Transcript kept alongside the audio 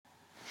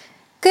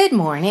Good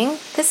morning.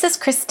 This is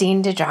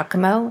Christine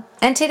DiGiacomo,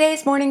 and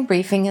today's morning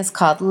briefing is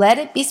called Let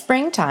It Be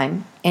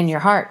Springtime in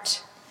Your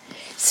Heart.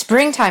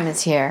 Springtime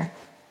is here.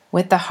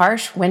 With the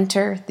harsh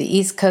winter the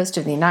east coast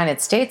of the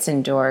United States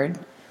endured,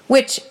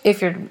 which,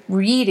 if you're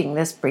reading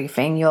this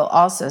briefing, you'll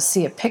also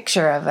see a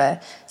picture of a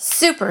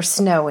super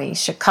snowy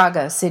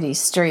Chicago city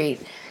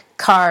street,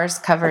 cars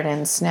covered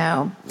in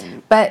snow.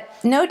 But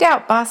no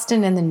doubt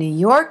Boston and the New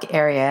York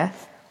area,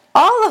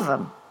 all of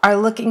them, are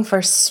looking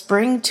for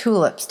spring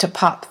tulips to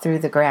pop through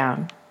the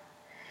ground.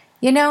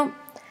 You know,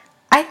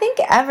 I think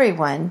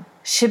everyone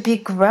should be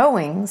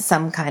growing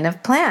some kind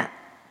of plant,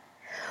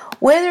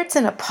 whether it's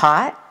in a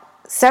pot,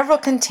 several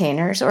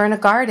containers, or in a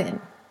garden.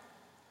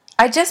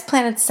 I just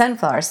planted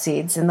sunflower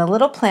seeds, and the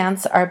little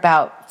plants are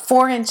about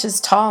 4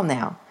 inches tall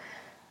now.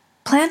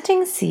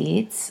 Planting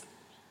seeds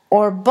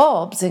or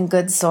bulbs in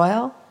good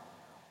soil,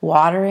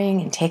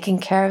 watering and taking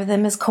care of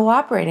them is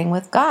cooperating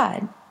with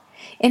God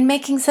in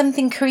making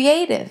something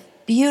creative,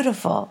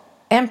 beautiful,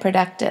 and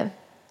productive.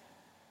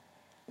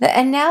 The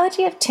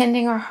analogy of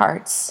tending our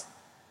hearts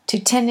to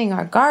tending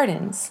our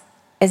gardens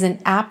is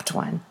an apt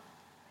one.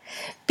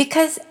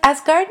 Because as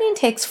gardening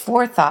takes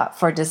forethought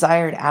for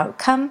desired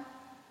outcome,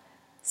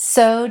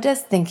 so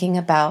does thinking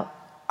about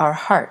our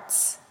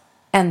hearts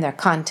and their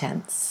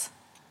contents.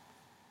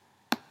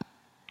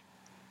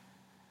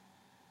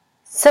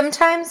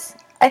 Sometimes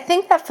I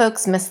think that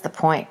folks miss the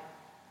point.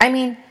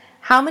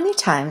 How many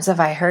times have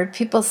I heard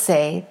people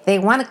say they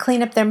want to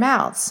clean up their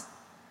mouths,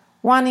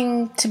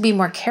 wanting to be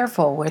more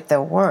careful with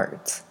their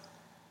words?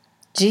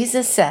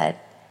 Jesus said,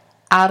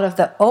 out of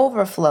the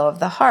overflow of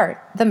the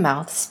heart, the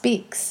mouth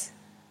speaks.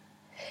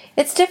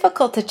 It's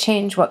difficult to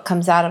change what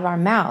comes out of our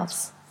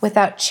mouths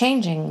without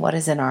changing what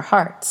is in our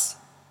hearts.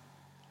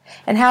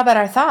 And how about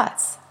our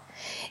thoughts?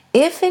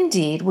 If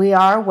indeed we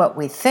are what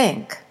we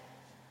think,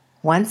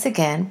 once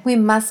again, we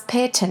must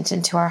pay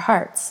attention to our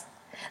hearts.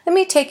 Let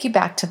me take you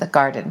back to the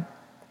garden.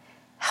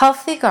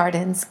 Healthy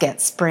gardens get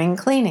spring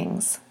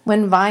cleanings,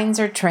 when vines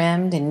are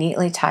trimmed and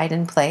neatly tied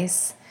in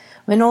place,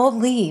 when old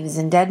leaves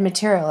and dead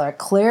material are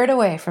cleared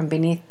away from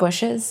beneath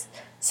bushes,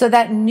 so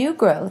that new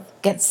growth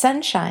gets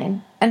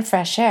sunshine and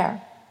fresh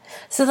air,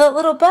 so that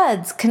little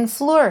buds can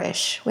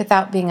flourish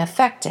without being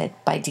affected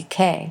by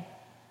decay.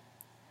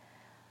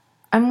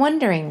 I'm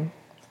wondering,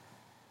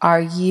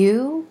 are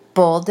you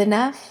bold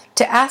enough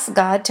to ask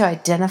God to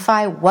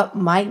identify what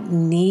might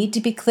need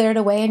to be cleared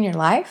away in your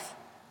life?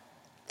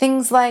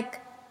 Things like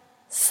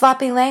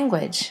sloppy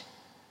language,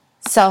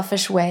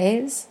 selfish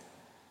ways,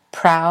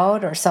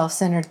 proud or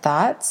self-centered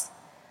thoughts,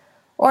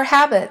 or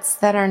habits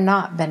that are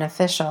not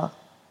beneficial.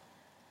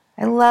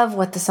 I love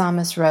what the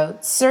psalmist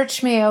wrote,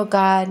 "Search me, O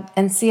God,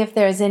 and see if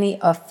there is any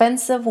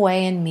offensive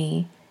way in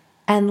me,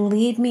 and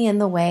lead me in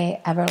the way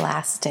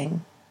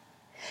everlasting."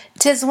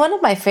 'Tis one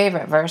of my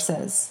favorite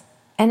verses,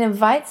 and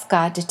invites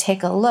God to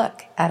take a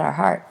look at our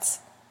hearts.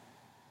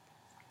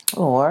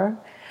 Or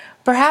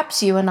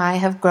perhaps you and I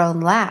have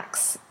grown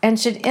lax and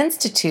should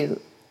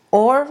institute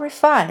or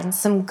refine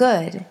some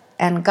good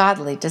and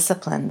godly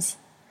disciplines,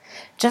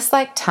 just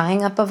like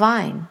tying up a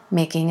vine,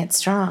 making it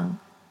strong.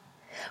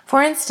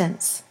 For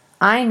instance,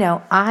 I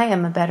know I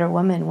am a better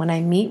woman when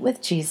I meet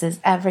with Jesus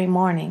every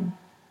morning,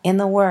 in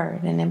the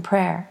Word and in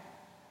prayer.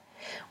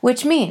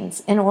 Which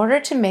means, in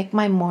order to make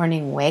my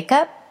morning wake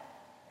up,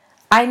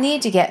 I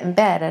need to get in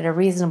bed at a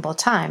reasonable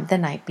time the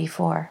night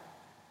before.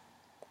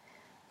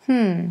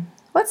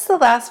 What's the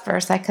last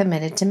verse I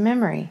committed to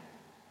memory?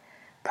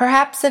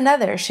 Perhaps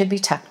another should be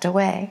tucked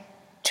away,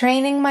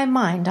 training my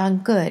mind on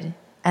good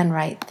and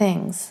right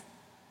things.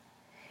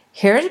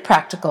 Here's a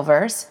practical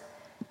verse.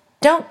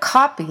 Don't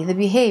copy the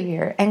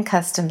behavior and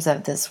customs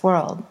of this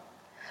world,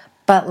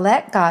 but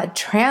let God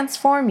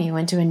transform you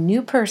into a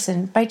new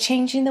person by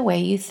changing the way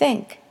you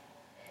think.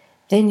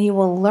 Then you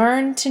will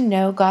learn to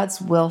know God's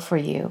will for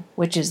you,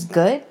 which is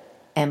good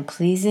and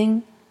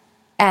pleasing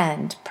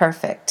and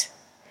perfect.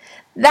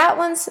 That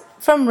one's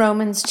from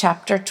Romans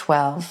chapter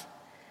 12.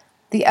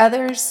 The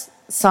others,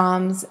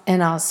 Psalms,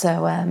 and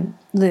also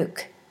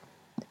Luke.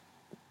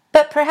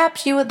 But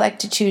perhaps you would like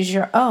to choose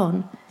your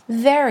own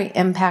very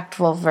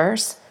impactful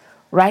verse,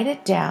 write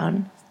it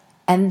down,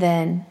 and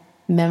then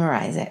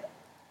memorize it.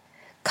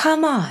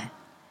 Come on,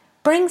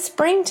 bring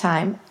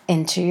springtime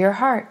into your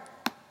heart.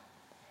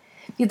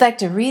 If you'd like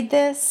to read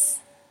this,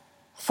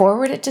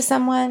 forward it to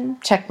someone,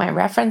 check my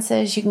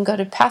references, you can go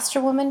to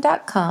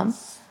pastorwoman.com,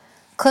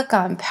 click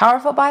on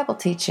Powerful Bible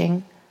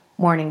Teaching,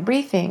 Morning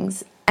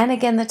Briefings, and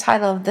again the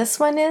title of this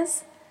one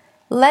is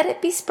Let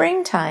It Be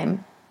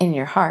Springtime in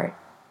Your Heart.